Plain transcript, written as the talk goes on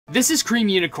This is Cream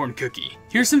Unicorn Cookie.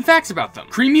 Here's some facts about them.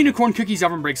 Cream Unicorn Cookie's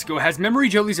OvenBreak skill has memory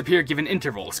jellies appear given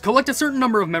intervals. Collect a certain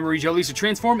number of memory jellies to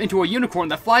transform into a unicorn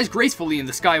that flies gracefully in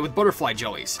the sky with butterfly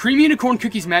jellies. Cream Unicorn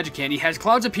Cookie's magic candy has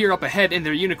clouds appear up ahead in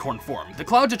their unicorn form. The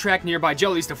clouds attract nearby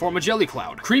jellies to form a jelly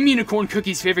cloud. Cream Unicorn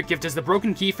Cookie's favorite gift is the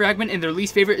broken key fragment, and their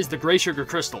least favorite is the gray sugar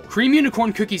crystal. Cream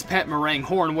Unicorn Cookie's pet meringue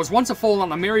horn was once a foal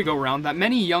on a merry-go-round that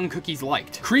many young cookies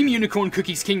liked. Cream Unicorn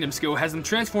Cookie's kingdom skill has them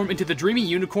transform into the dreamy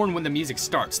unicorn when the music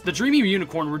starts. The dreamy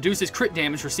unicorn reduces crit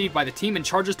damage received by the team and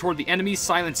charges toward the enemies,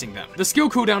 silencing them. The skill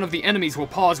cooldown of the enemies will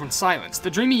pause when silenced.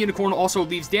 The dreamy unicorn also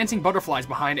leaves dancing butterflies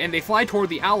behind, and they fly toward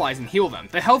the allies and heal them.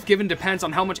 The health given depends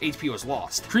on how much HP was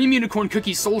lost. Cream Unicorn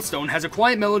Cookie's soul stone has a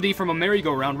quiet melody from a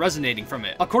merry-go-round resonating from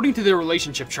it. According to their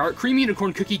relationship chart, Cream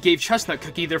Unicorn Cookie gave Chestnut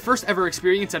Cookie their first ever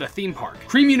experience at a theme park.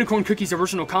 Cream Unicorn Cookie's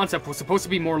original concept was supposed to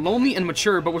be more lonely and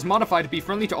mature, but was modified to be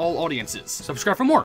friendly to all audiences. Subscribe for more.